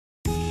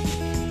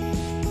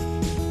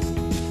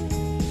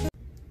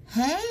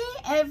Hey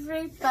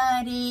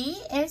everybody,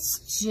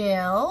 it's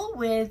Jill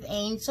with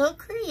Angel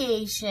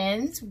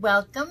Creations.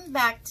 Welcome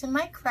back to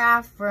my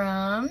craft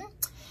room.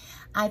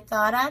 I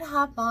thought I'd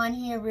hop on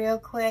here real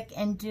quick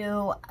and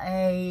do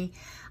an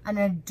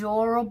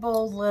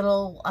adorable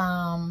little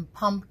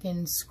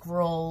pumpkin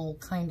scroll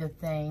kind of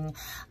thing.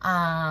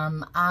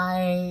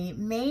 I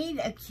made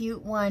a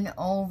cute one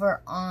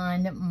over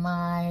on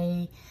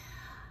my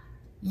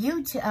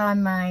YouTube,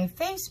 on my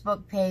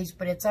Facebook page,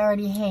 but it's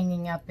already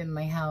hanging up in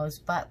my house.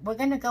 But we're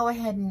going to go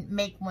ahead and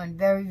make one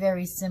very,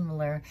 very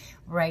similar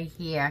right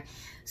here.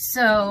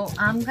 So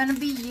I'm going to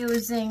be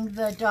using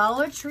the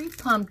Dollar Tree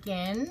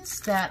pumpkins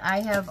that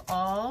I have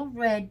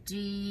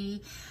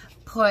already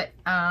put.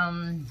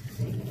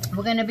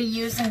 We're going to be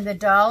using the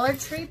Dollar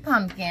Tree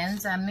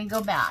pumpkins. I'm going to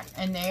go back,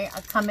 and they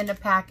come in a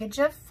package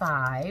of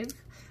 5. I'm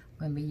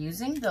going to be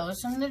using those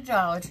from the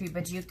Dollar Tree,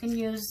 but you can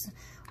use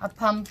a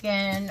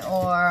pumpkin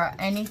or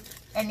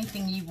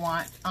anything you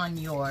want on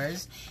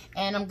yours.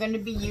 And I'm going to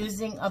be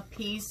using a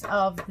piece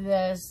of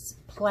this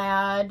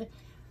plaid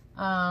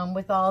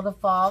with all the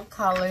fall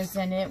colors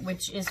in it,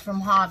 which is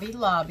from Hobby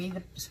Lobby,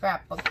 the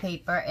scrapbook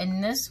paper.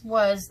 And this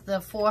was the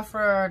 4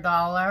 for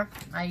 $1.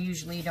 I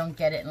usually don't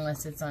get it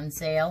unless it's on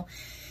sale.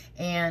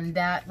 And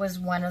that was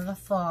one of the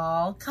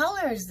fall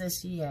colors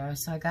this year.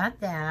 So I got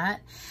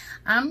that.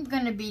 I'm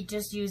going to be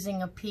just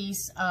using a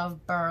piece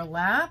of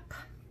burlap,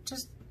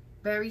 just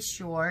very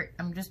short.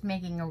 I'm just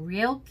making a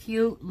real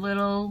cute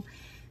little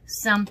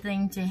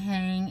something to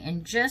hang,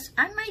 and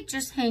I might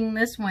just hang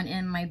this one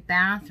in my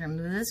bathroom.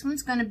 This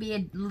one's going to be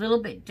a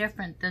little bit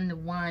different than the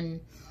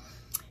one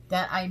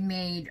that I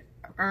made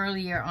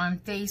earlier on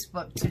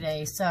Facebook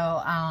today.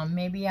 So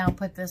maybe I'll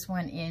put this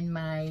one in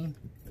my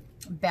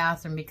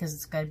bathroom because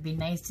it's going to be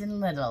nice and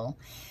little.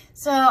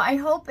 So I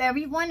hope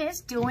everyone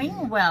is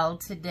doing well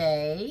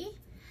today.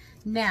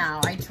 Now,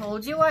 I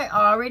told you I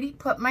already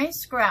put my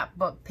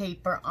scrapbook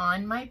paper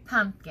on my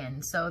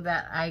pumpkin so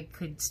that I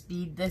could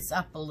speed this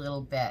up a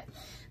little bit.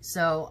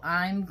 So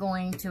I'm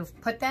going to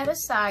put that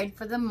aside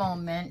for the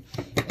moment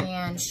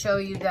and show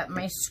you that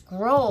my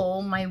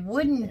scroll, my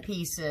wooden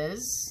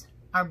pieces,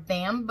 are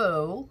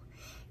bamboo.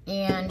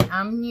 And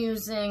I'm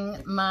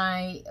using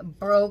my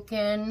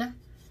broken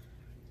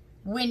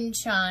wind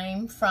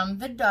chime from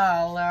the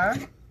dollar.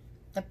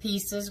 The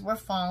pieces were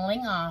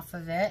falling off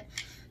of it.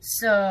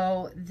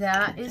 So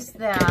that is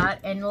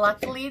that, and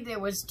luckily there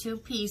was 2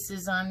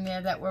 pieces on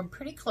there that were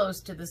pretty close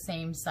to the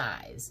same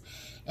size.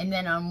 And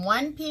then on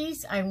one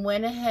piece I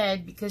went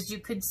ahead, because you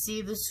could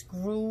see the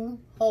screw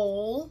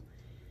hole,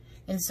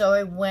 and so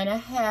I went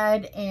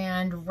ahead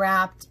and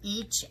wrapped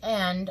each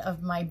end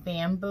of my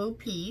bamboo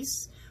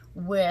piece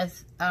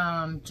with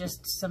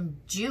just some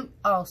jute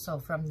also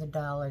from the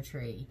Dollar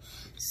Tree.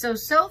 So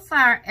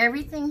far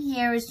everything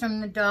here is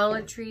from the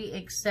Dollar Tree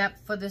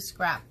except for the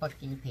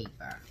scrapbooking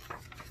paper.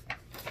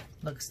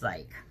 Looks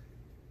like.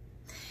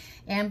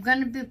 And I'm going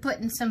to be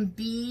putting some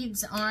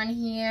beads on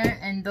here,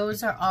 and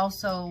those are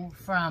also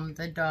from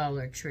the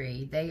Dollar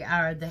Tree. They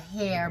are the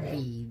hair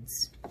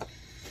beads.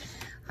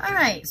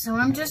 Alright, so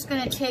I'm just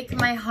going to take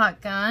my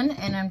hot gun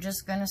and I'm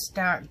just going to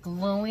start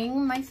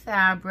gluing my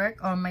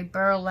fabric or my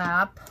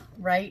burlap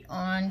right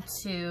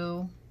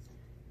onto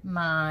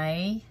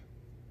my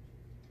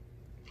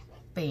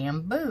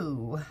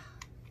bamboo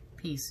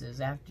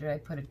pieces after I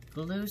put a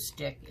glue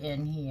stick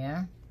in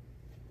here.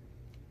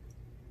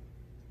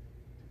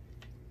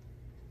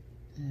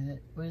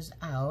 It was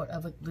out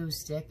of a glue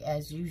stick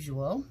as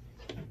usual.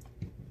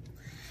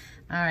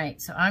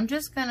 Alright, so I'm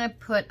just going to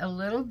put a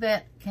little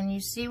bit, can you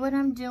see what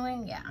I'm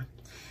doing? Yeah.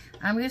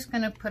 I'm just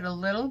going to put a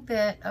little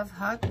bit of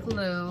hot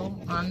glue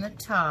on the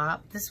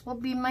top. This will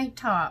be my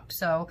top,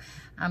 so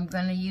I'm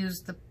going to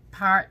use the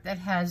part that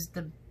has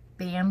the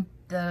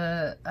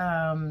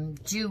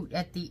jute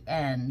at the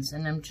ends.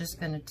 And I'm just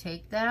going to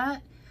take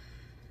that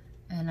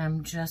and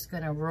I'm just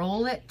going to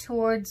roll it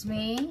towards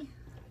me.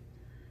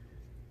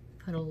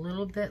 Put a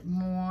little bit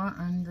more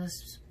on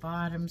this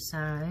bottom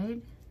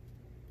side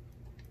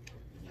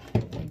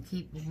and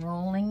keep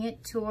rolling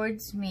it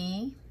towards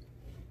me,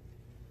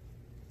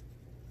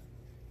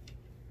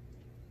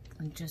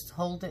 and just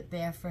hold it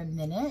there for a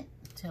minute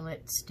till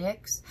it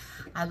sticks.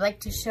 I'd like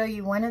to show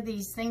you one of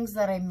these things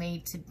that I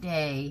made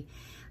today.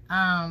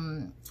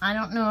 I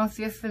don't know if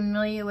you're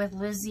familiar with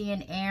Lizzie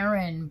and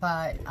Aaron,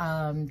 but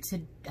I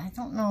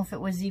don't know if it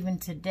was even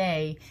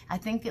today. I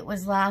think it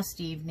was last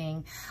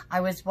evening.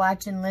 I was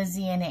watching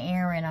Lizzie and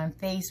Aaron on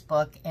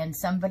Facebook, and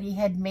somebody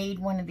had made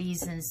one of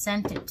these and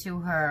sent it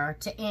to her,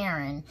 to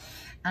Aaron,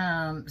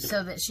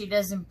 so that she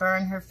doesn't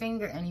burn her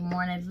finger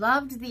anymore. And I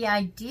loved the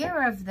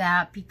idea of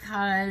that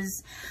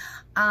because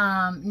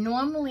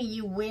normally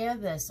you wear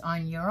this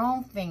on your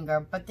own finger,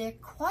 but they're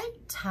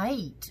quite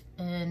tight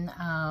and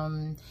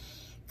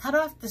cut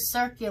off the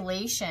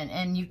circulation,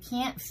 and you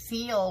can't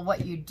feel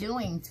what you're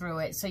doing through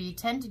it, so you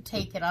tend to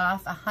take it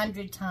off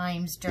 100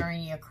 times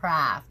during your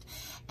craft.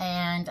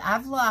 And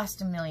I've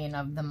lost a million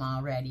of them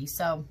already,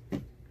 so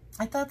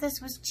I thought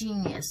this was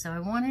genius, so I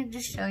wanted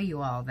to show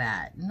you all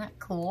that. Isn't that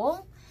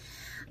cool?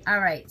 All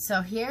right,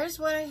 so here's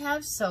what I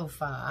have so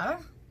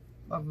far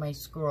of my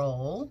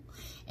scroll.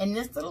 And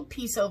this little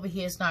piece over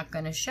here is not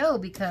going to show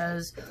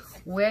because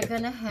we're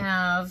going to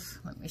have,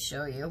 let me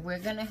show you, we're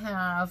going to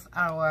have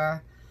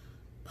our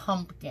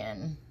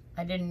pumpkin.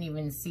 I didn't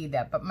even see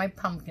that, but my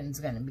pumpkin's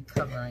going to be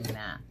covering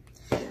that.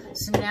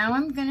 So now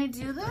I'm going to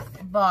do the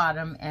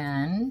bottom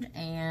end,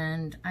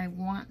 and I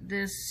want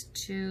this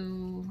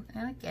to,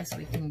 I guess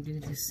we can do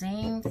the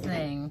same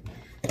thing.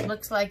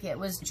 Looks like it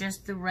was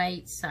just the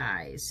right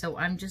size. So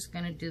I'm just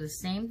going to do the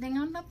same thing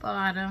on the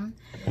bottom,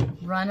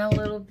 run a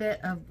little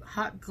bit of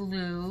hot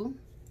glue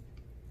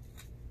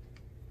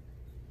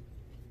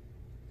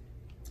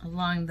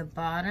along the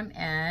bottom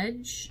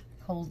edge.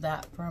 Hold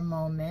that for a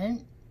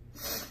moment.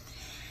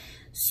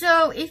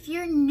 So if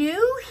you're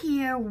new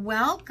here,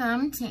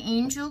 welcome to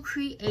Angel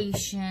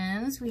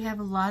Creations. We have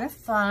a lot of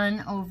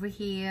fun over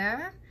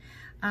here.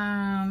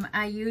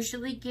 I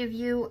usually give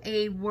you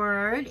a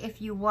word if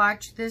you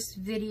watch this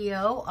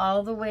video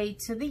all the way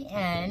to the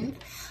end.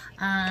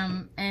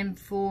 And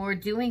for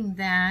doing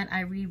that,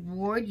 I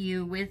reward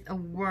you with a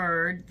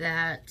word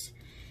that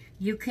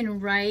you can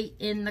write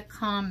in the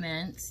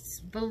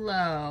comments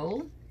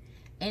below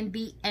and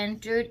be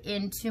entered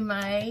into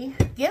my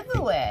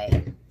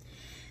giveaway.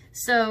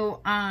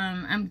 So,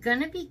 I'm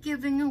going to be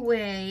giving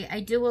away,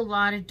 I do a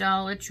lot of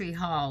Dollar Tree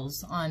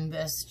hauls on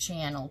this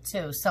channel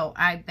too. So,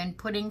 I've been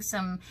putting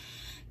some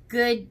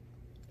good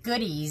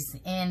goodies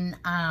in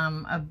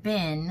a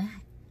bin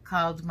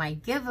called my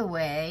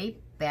giveaway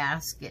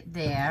basket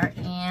there.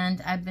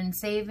 And I've been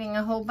saving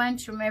a whole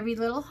bunch from every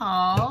little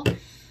haul.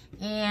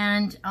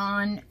 And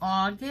on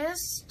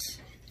August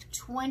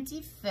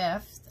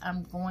 25th,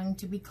 I'm going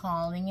to be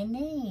calling a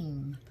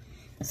name.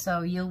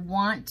 So you'll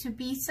want to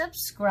be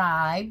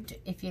subscribed.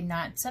 If you're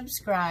not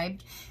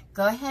subscribed,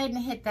 go ahead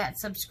and hit that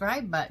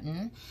subscribe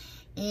button.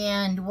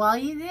 And while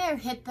you're there,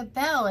 hit the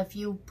bell. If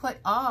you put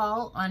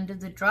all under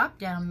the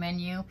drop-down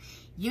menu,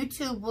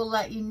 YouTube will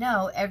let you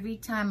know every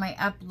time I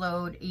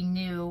upload a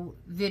new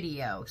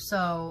video.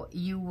 So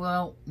you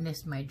won't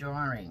miss my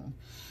drawing.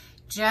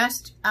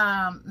 Just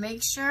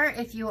make sure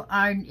if you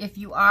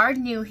are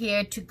new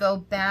here to go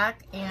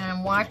back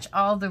and watch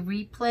all the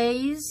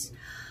replays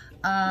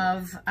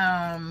of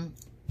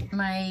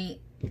my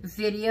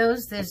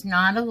videos. There's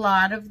not a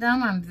lot of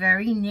them. I'm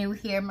very new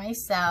here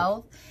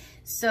myself.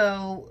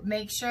 So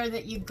make sure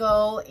that you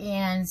go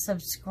and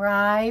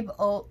subscribe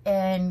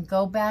and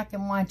go back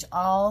and watch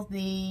all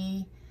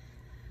the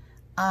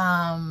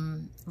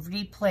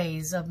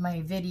replays of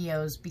my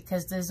videos,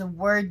 because there's a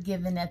word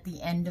given at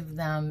the end of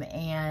them,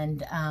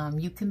 and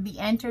you can be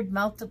entered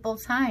multiple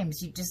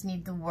times. You just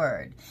need the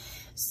word.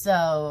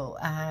 So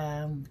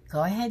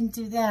go ahead and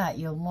do that.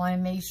 You'll want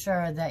to make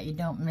sure that you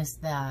don't miss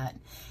that.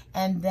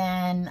 And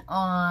then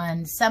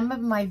on some of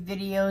my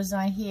videos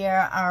on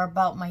here are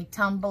about my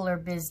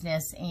Tumblr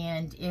business,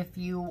 and if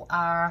you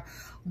are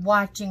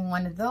watching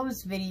one of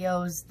those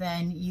videos,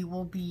 then you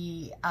will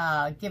be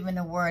given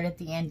a word at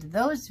the end of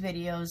those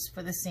videos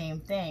for the same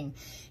thing,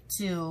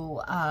 to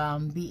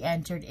be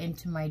entered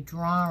into my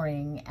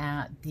drawing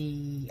at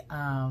the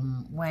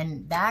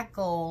when that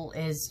goal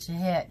is to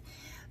hit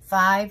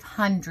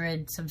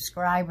 500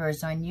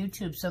 subscribers on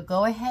YouTube. So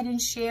go ahead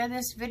and share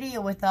this video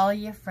with all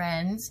your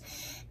friends.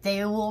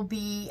 They will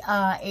be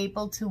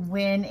able to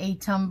win a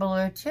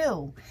tumbler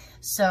too.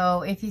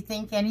 So if you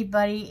think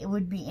anybody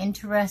would be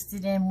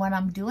interested in what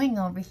I'm doing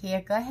over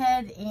here, go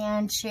ahead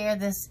and share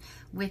this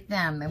with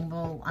them, and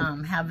we'll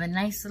have a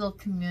nice little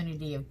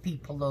community of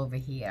people over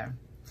here.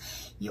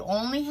 You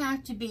only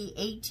have to be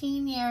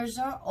 18 years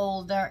or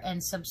older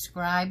and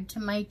subscribe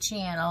to my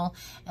channel,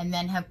 and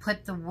then have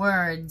put the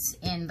words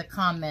in the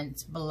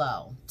comments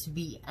below to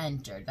be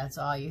entered. That's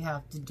all you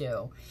have to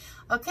do.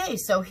 Okay,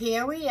 so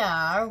here we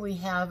are. We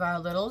have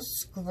our little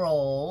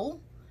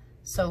scroll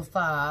so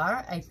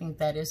far. I think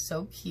that is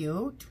so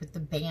cute with the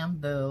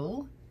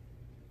bamboo.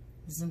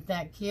 Isn't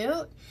that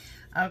cute?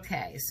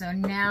 Okay, so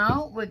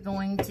now we're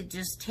going to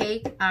just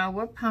take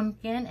our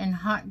pumpkin and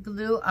hot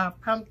glue our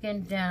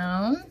pumpkin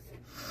down.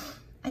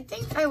 I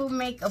think I will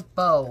make a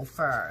bow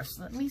first.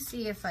 Let me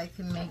see if I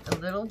can make a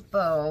little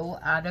bow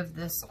out of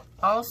this,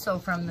 also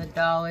from the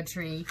Dollar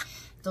Tree.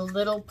 The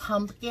little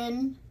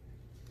pumpkin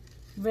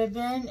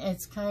ribbon.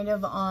 It's kind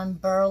of on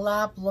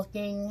burlap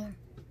looking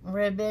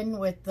ribbon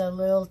with the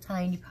little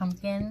tiny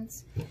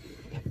pumpkins.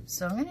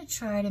 So I'm going to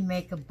try to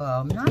make a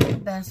bow. I'm not the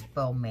best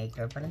bow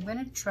maker, but I'm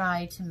going to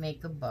try to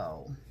make a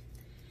bow.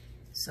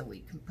 So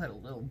we can put a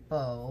little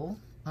bow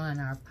on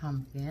our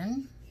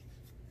pumpkin.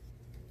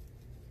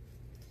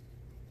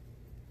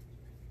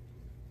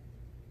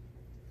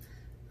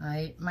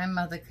 My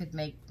mother could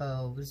make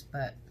bows,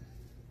 but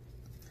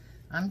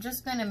I'm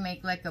just going to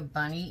make like a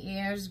bunny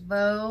ears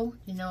bow.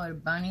 You know what a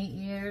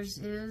bunny ears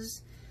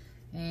is?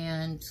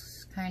 And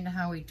it's kind of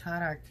how we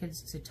taught our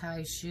kids to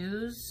tie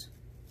shoes.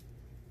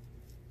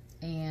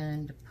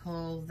 And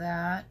pull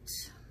that.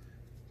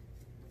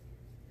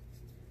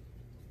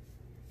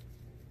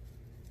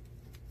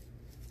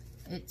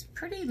 It's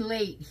pretty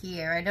late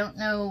here. I don't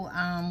know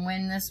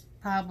when this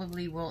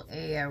probably will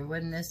air,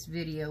 when this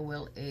video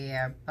will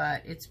air,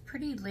 but it's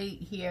pretty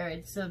late here.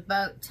 It's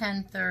about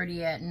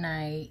 10:30 at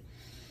night,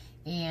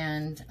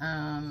 and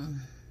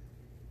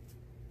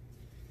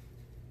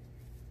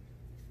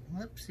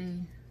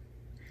whoopsie.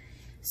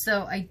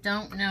 So I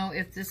don't know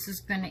if this is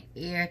going to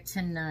air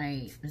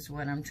tonight, is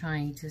what I'm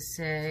trying to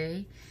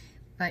say.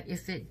 But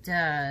if it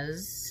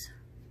does,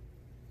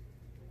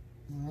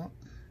 well,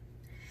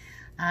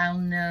 I'll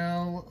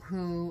know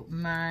who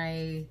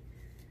my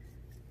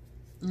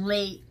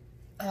late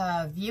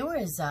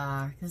viewers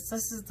are, because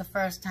this is the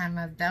first time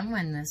I've done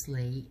one this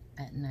late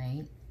at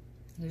night.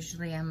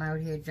 Usually I'm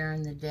out here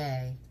during the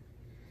day.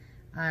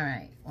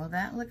 Alright, well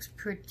that looks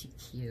pretty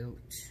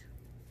cute.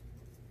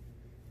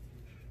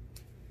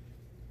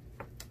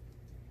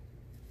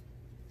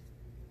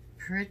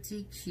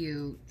 Pretty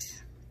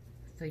cute,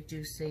 if I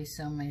do say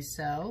so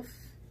myself.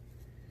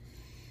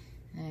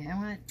 I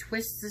want to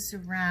twist this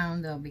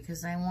around though,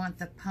 because I want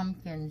the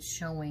pumpkin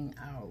showing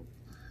out.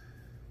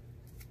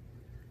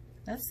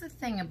 That's the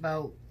thing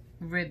about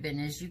ribbon,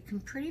 is you can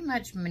pretty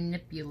much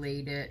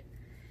manipulate it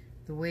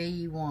the way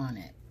you want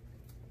it.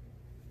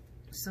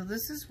 So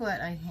this is what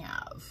I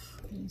have.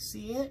 Can you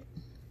see it?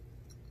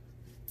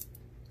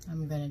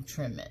 I'm going to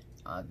trim it,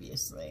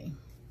 obviously.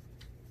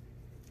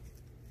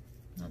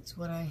 That's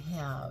what I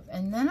have.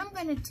 And then I'm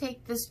going to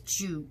take this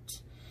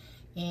jute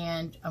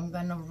and I'm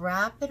going to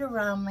wrap it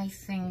around my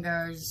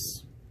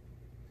fingers.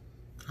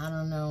 I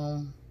don't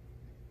know.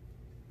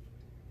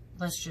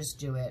 Let's just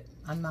do it.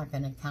 I'm not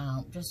going to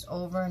count. Just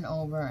over and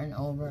over and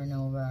over and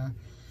over.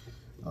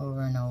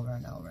 Over and over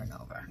and over and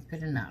over.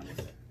 Good enough.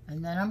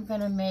 And then I'm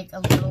going to make a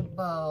little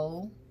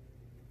bow.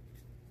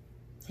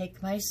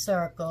 Take my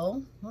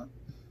circle.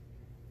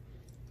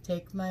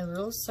 Take my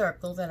little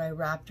circle that I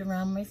wrapped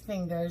around my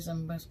fingers.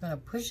 I'm just going to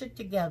push it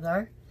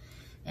together.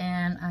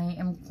 And I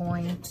am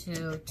going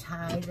to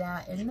tie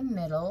that in the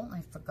middle.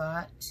 I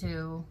forgot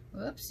to,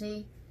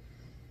 whoopsie,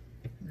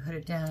 put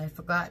it down. I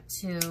forgot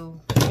to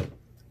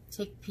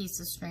take a piece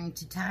of string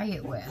to tie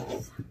it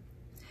with.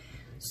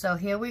 So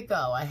here we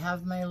go. I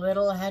have my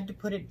little, I had to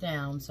put it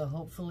down, so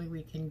hopefully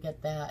we can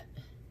get that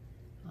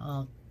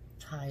all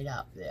tied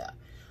up there.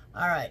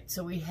 All right,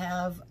 so we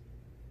have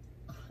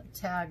a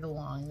tag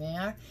along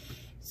there.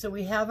 So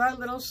we have our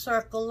little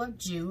circle of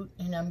jute,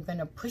 and I'm going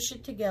to push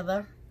it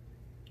together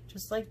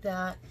just like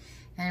that,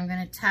 and I'm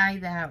going to tie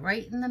that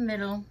right in the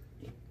middle.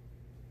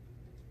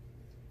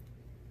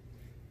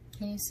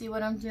 Can you see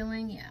what I'm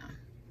doing? Yeah.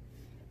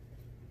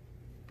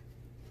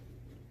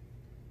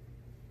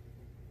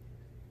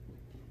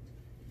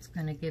 It's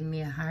going to give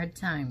me a hard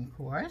time, of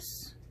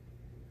course.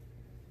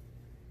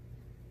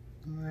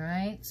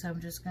 Alright, so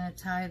I'm just going to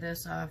tie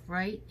this off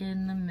right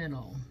in the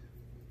middle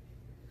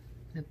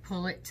and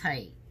pull it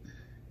tight.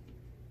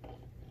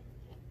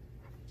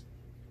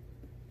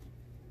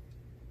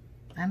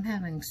 I'm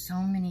having so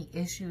many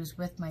issues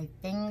with my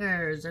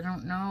fingers. I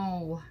don't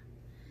know.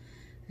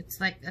 It's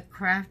like a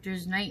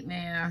crafter's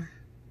nightmare.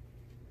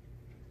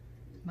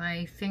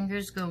 My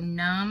fingers go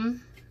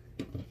numb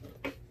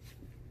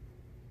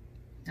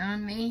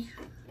on me.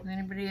 Has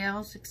anybody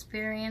else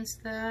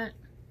experienced that?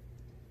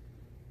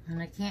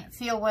 And I can't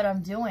feel what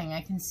I'm doing.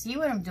 I can see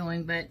what I'm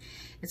doing, but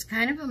it's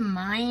kind of a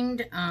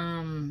mind,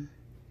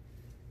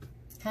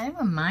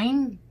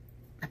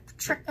 a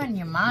trick on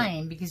your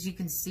mind, because you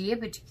can see it,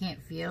 but you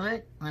can't feel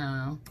it. I don't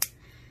know.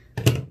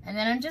 And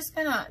then I'm just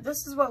gonna,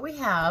 this is what we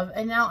have,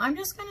 and now I'm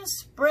just gonna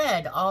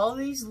spread all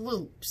these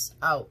loops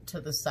out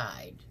to the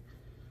side,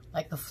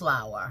 like a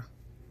flower.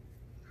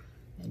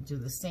 And do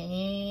the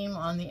same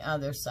on the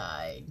other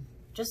side.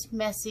 Just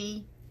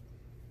messy.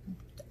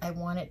 I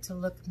want it to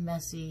look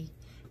messy,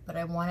 but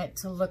I want it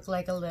to look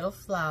like a little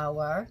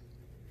flower.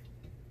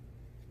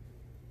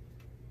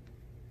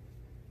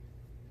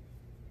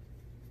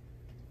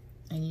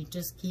 And you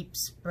just keep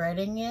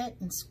spreading it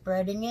and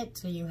spreading it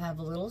till you have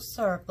a little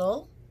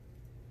circle.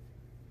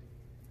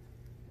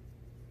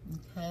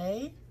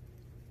 Okay,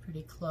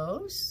 pretty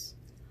close.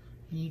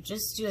 And you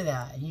just do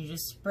that. And you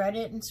just spread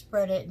it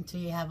until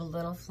you have a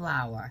little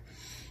flower.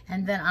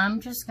 And then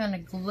I'm just going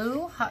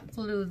to hot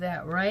glue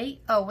that right.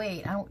 Oh,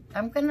 wait,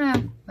 I'm going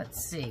to,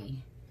 let's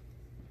see.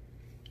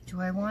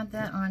 Do I want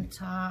that on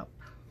top?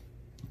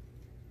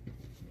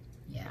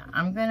 Yeah,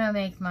 I'm going to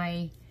make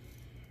my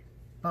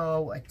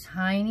bow a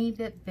tiny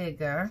bit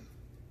bigger,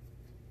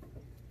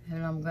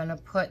 and I'm going to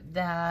put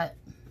that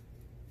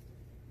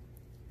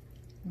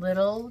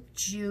little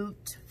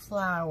jute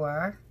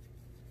flower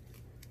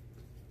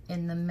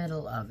in the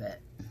middle of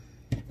it.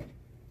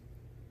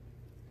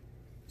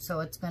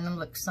 So it's going to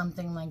look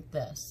something like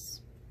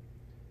this.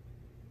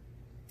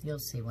 You'll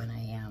see when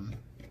I am.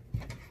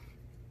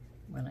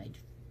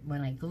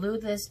 When I glue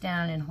this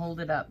down and hold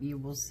it up, you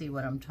will see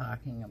what I'm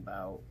talking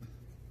about.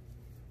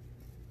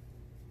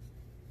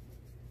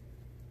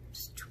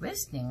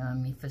 Twisting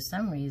on me for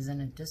some reason.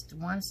 It just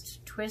wants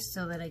to twist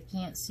so that I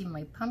can't see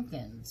my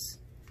pumpkins.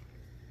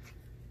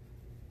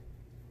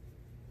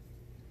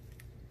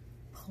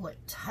 Pull it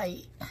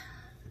tight.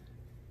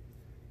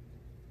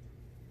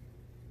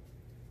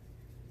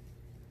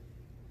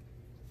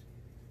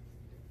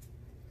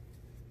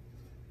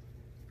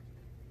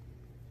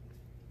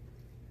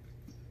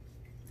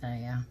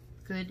 there.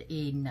 Good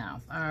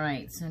enough. All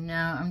right, so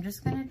now I'm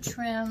just going to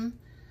trim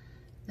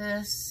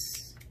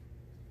this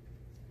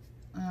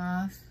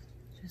off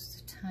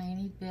just a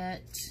tiny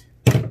bit,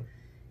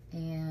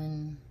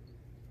 and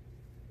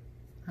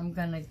I'm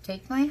going to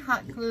take my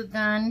hot glue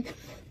gun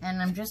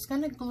and I'm just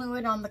going to glue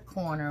it on the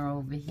corner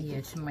over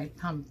here to my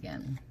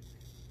pumpkin.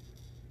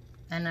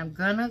 And I'm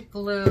going to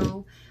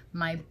glue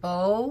my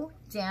bow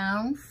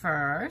down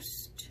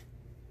first.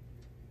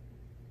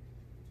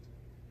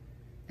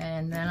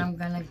 And then I'm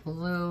going to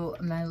glue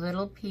my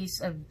little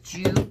piece of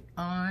jute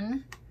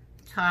on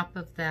top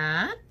of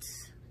that.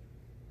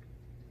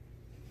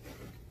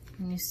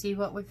 Can you see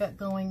what we got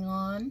going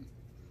on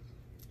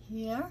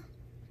here?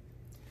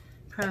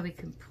 Probably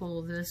can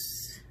pull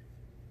this.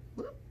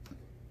 Whoop.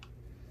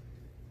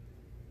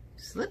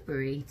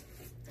 Slippery.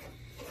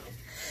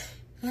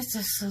 It's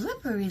a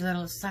slippery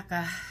little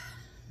sucker.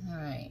 All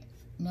right,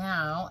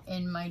 now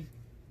in my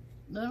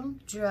little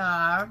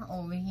jar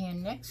over here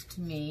next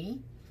to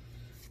me,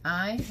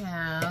 I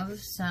have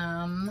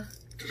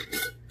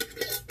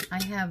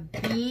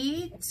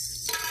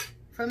beads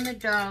from the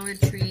Dollar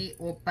Tree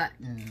or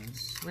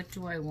buttons. What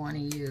do I want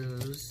to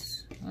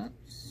use?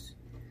 Oops.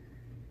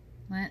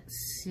 Let's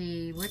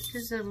see, what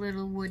does a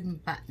little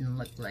wooden button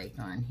look like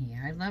on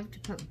here? I love to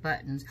put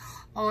buttons.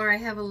 Or I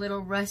have a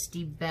little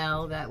rusty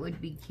bell, that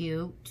would be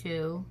cute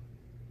too.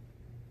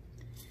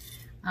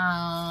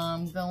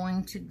 I'm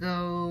going to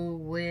go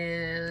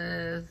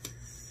with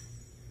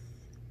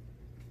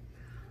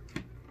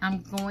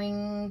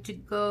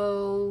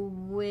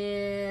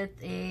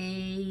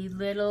a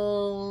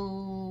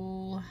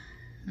little,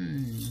 I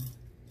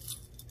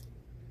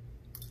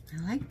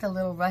like the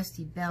little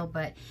rusty bell,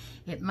 but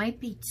it might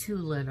be too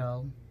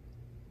little.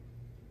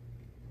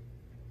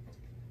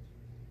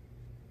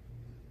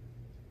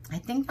 I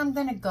think I'm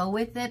going to go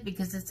with it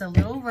because it's a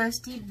little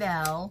rusty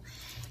bell,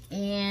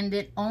 and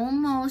it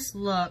almost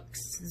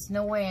looks, there's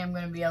no way I'm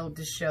going to be able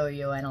to show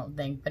you, I don't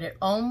think, but it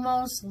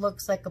almost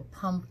looks like a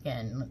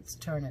pumpkin. Let's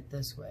turn it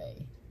this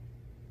way.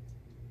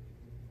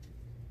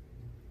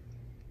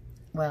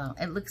 Well,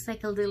 it looks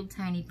like a little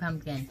tiny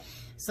pumpkin.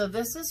 So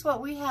this is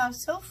what we have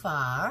so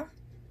far.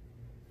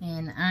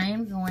 And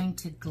I'm going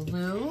to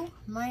glue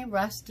my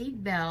rusty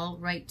bell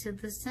right to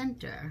the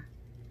center.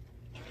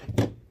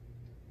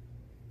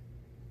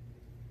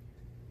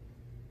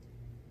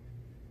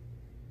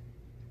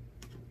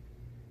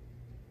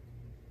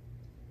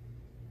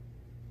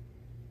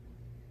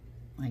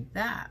 Like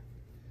that.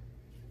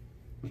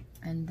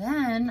 And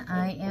then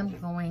I am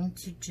going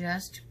to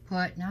just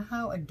put, now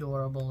how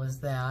adorable is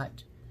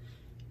that?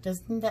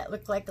 Doesn't that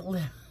look like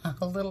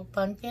a little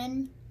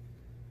pumpkin?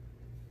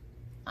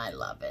 I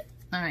love it.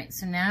 All right,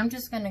 so now I'm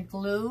just going to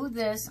glue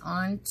this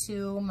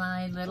onto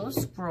my little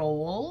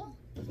scroll.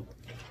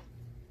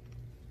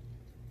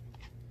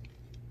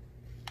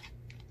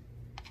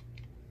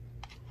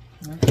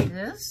 Like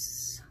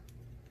this.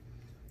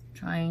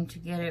 Trying to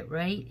get it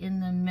right in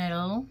the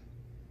middle,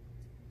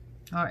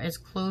 or as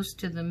close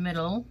to the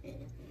middle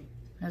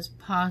as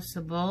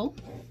possible.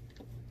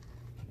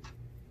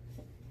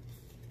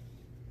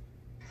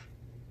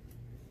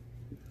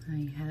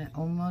 I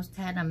almost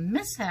had a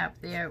mishap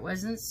there. It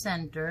wasn't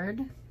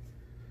centered.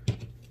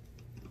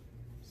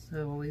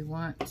 So we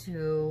want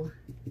to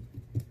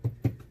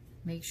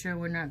make sure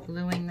we're not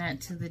gluing that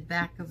to the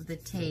back of the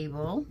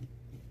table.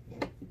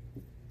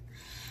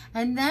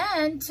 And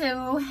then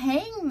to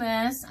hang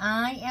this,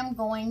 I am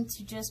going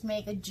to just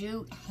make a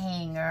jute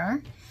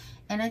hanger.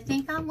 And I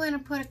think I'm going to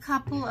put a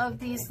couple of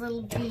these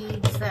little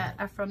beads that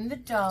are from the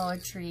Dollar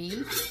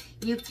Tree.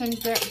 You can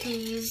get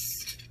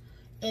these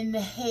in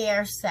the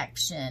hair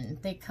section.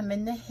 They come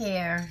in the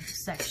hair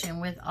section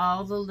with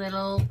all the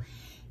little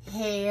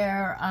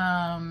hair.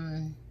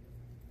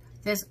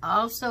 There's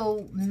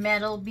also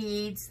metal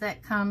beads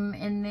that come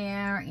in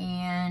there,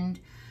 and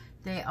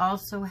they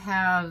also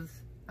have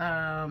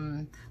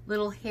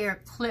little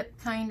hair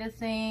clip kind of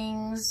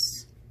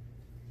things.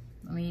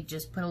 Let me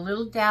just put a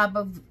little dab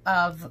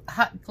of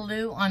hot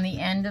glue on the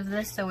end of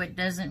this so it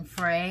doesn't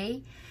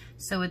fray,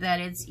 so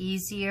that it's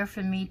easier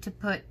for me to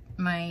put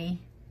my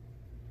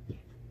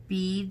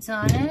beads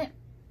on it.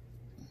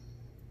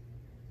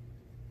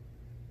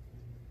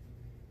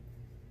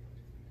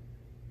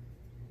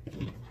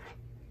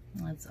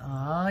 That's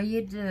all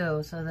you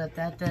do so that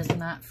that does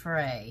not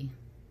fray.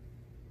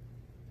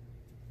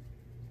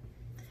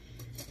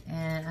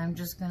 And I'm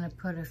just going to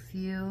put a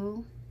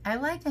few. I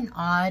like an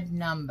odd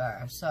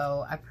number,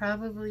 so I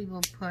probably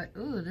will put,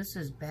 ooh, this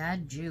is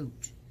bad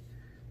jute.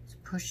 It's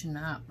pushing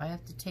up. I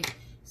have to take,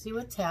 see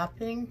what's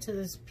happening to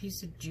this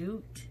piece of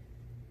jute?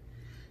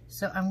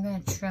 So I'm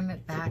going to trim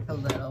it back a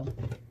little.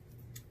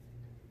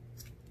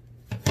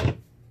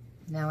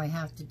 Now I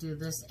have to do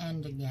this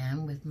end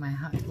again with my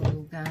hot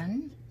glue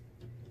gun.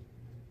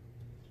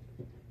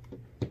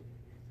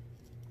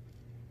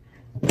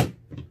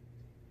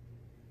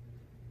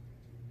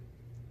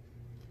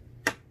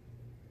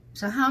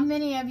 So how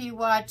many of you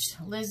watch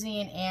Lizzie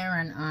and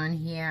Aaron on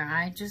here?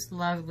 I just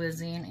love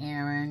Lizzie and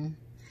Aaron.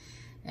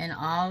 and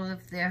all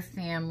of their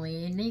family.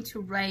 You need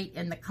to write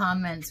in the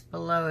comments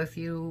below if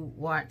you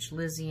watch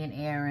Lizzie and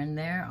Aaron.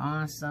 They're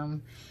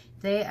awesome.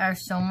 They are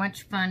so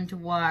much fun to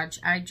watch.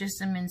 I just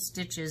am in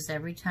stitches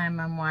every time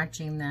I'm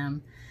watching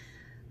them.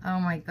 Oh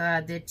my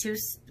God, they're too,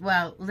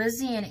 well,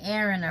 Lizzie and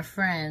Aaron are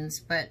friends,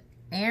 but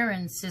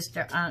Aaron's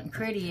sister, Aunt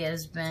Critty,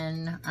 has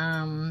been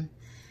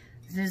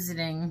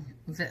visiting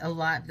a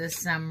lot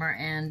this summer,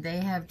 and they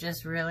have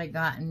just really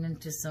gotten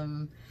into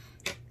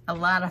a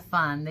lot of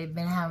fun. They've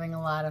been having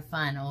a lot of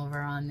fun over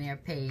on their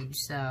page.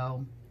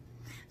 So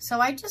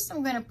I just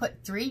am going to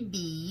put 3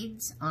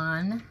 beads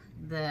on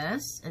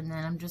this, and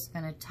then I'm just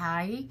going to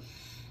tie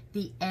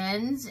the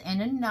ends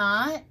in a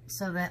knot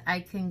so that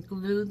I can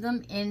glue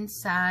them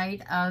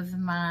inside of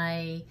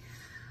my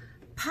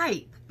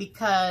pipe,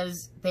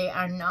 because they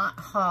are not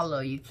hollow.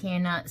 You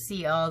cannot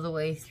see all the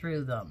way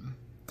through them.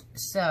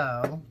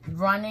 So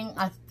running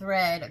a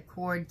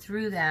cord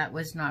through that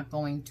was not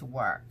going to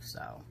work.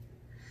 So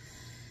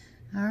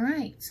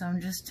alright, so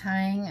I'm just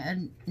tying a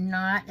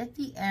knot at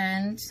the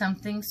end,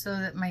 something so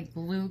that my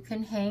glue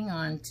can hang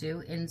on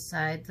to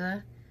inside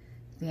the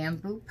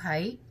bamboo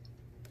pipe.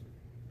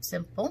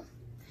 Simple.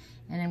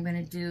 And I'm going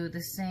to do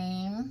the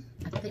same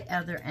at the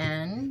other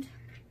end.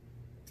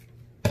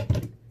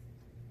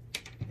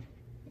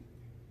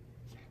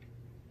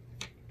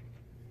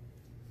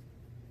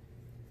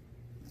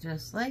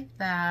 Just like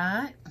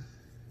that.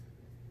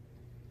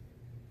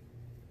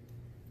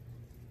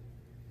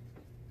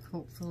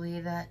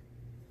 Hopefully that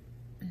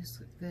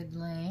is a good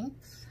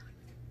length.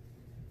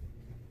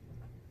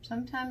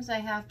 Sometimes I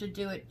have to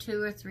do it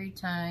 2 or 3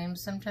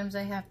 times. Sometimes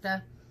I have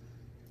to,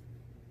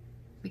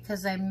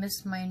 because I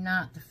missed my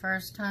knot the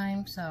first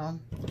time, so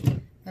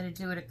got to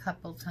do it a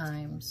couple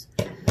times.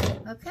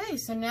 Okay,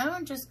 so now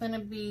I'm just going to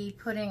be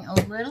putting a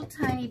little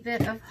tiny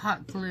bit of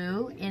hot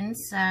glue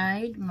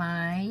inside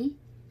my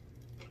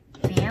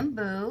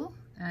bamboo,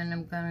 and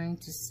I'm going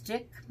to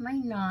stick my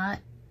knot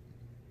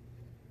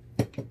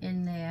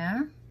in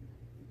there.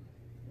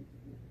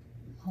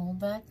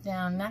 Hold that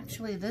down.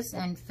 Actually, this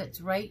end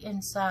fits right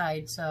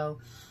inside, so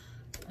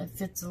it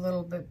fits a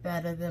little bit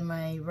better than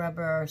my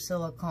rubber or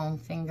silicone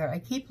finger. I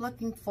keep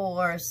looking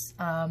for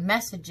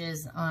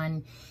messages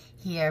on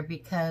here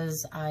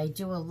because I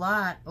do a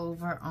lot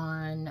over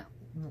on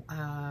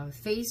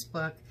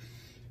Facebook,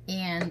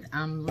 and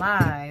I'm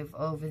live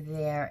over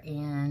there,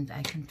 and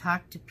I can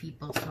talk to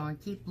people, so I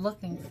keep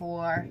looking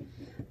for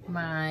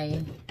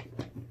my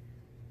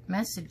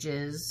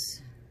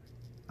messages,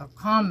 or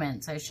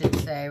comments, I should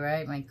say,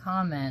 right? My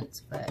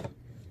comments, but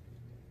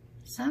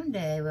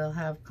someday we'll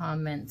have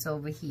comments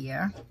over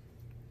here.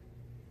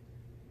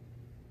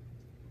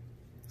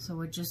 So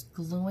we're just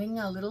gluing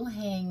a little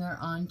hanger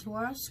onto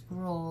our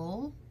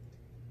scroll.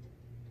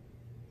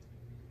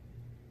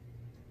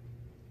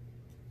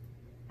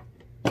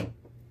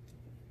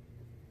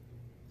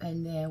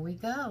 And there we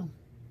go.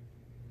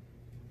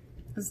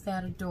 Is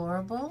that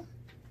adorable?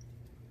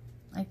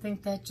 I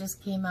think that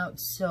just came out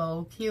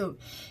so cute.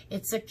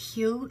 It's a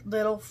cute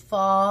little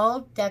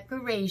fall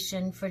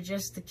decoration for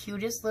just the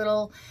cutest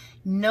little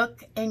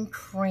nook and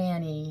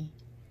cranny,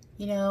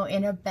 you know,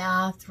 in a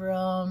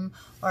bathroom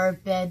or a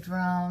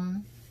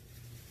bedroom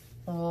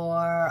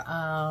or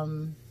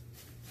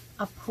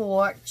a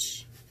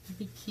porch. It'd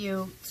be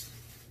cute.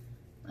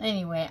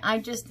 Anyway, I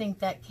just think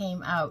that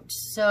came out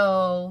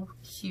so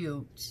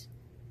cute.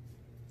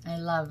 I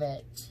love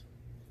it.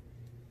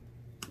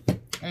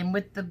 And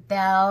with the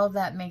bell,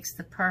 that makes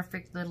the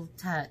perfect little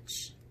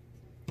touch.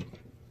 I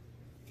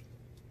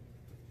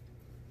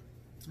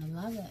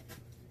love it.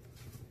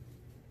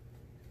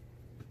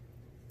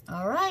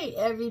 All right,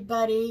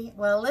 everybody.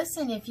 Well,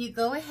 listen, if you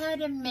go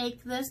ahead and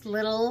make this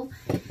little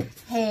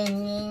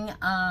hanging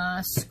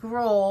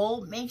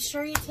scroll, make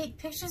sure you take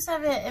pictures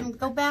of it and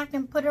go back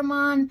and put them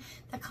on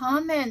the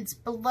comments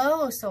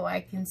below so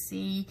I can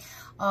see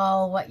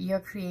what you're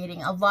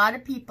creating. A lot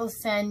of people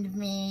send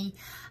me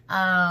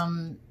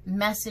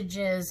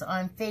messages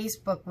on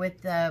Facebook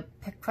with the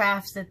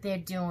crafts that they're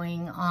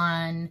doing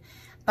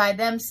by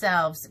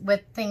themselves,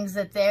 with things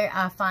that they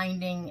are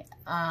finding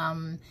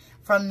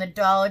from the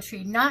Dollar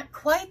Tree. Not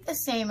quite the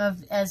same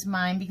as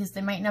mine, because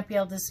they might not be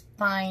able to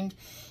find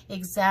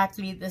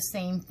exactly the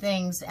same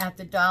things at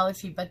the Dollar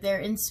Tree, but they're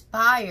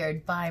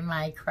inspired by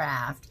my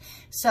craft.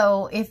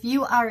 So if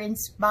you are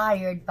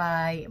inspired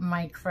by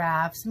my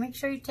crafts, make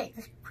sure you take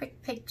a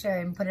quick picture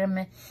and put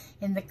them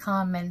in the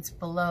comments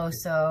below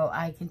so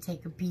I can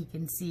take a peek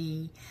and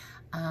see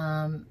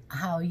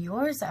how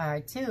yours are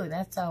too.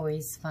 That's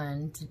always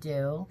fun to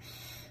do.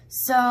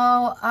 So,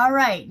 all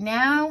right,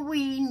 now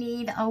we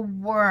need a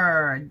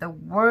word. The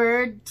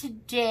word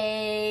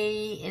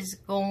today is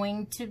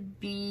going to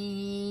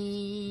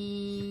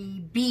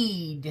be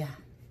bead.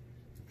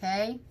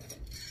 Okay?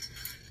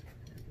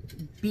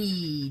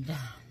 Bead.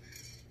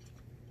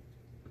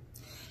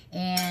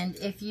 And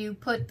if you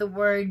put the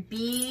word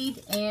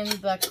bead in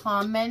the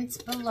comments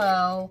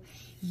below,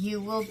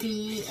 you will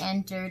be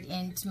entered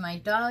into my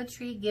Dollar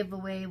Tree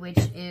giveaway, which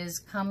is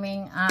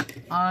coming up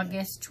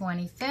August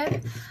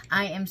 25th.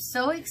 I am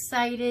so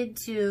excited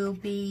to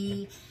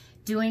be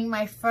doing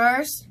my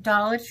first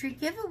Dollar Tree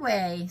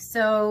giveaway.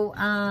 So,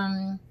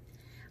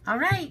 all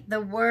right,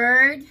 the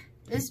word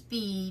is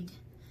bead.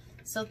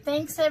 So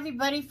thanks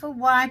everybody for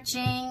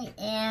watching,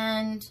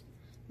 and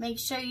make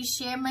sure you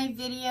share my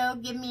video.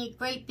 Give me a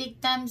great big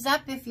thumbs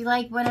up if you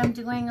like what I'm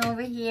doing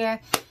over here.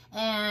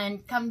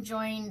 And come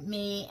join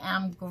me.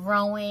 I'm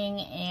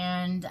growing,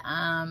 and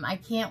I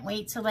can't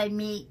wait till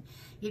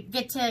you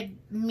get to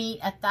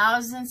meet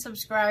 1,000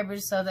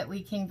 subscribers so that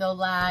we can go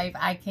live.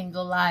 I can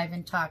go live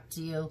and talk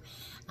to you.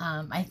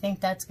 I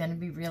think that's going to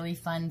be really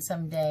fun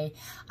someday.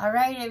 All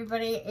right,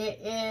 everybody. It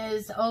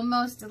is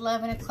almost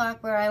 11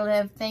 o'clock where I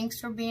live. Thanks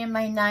for being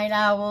my night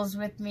owls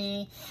with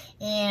me.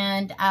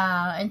 And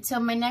until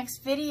my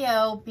next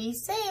video, be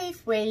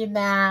safe. Wear your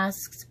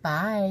masks.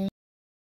 Bye.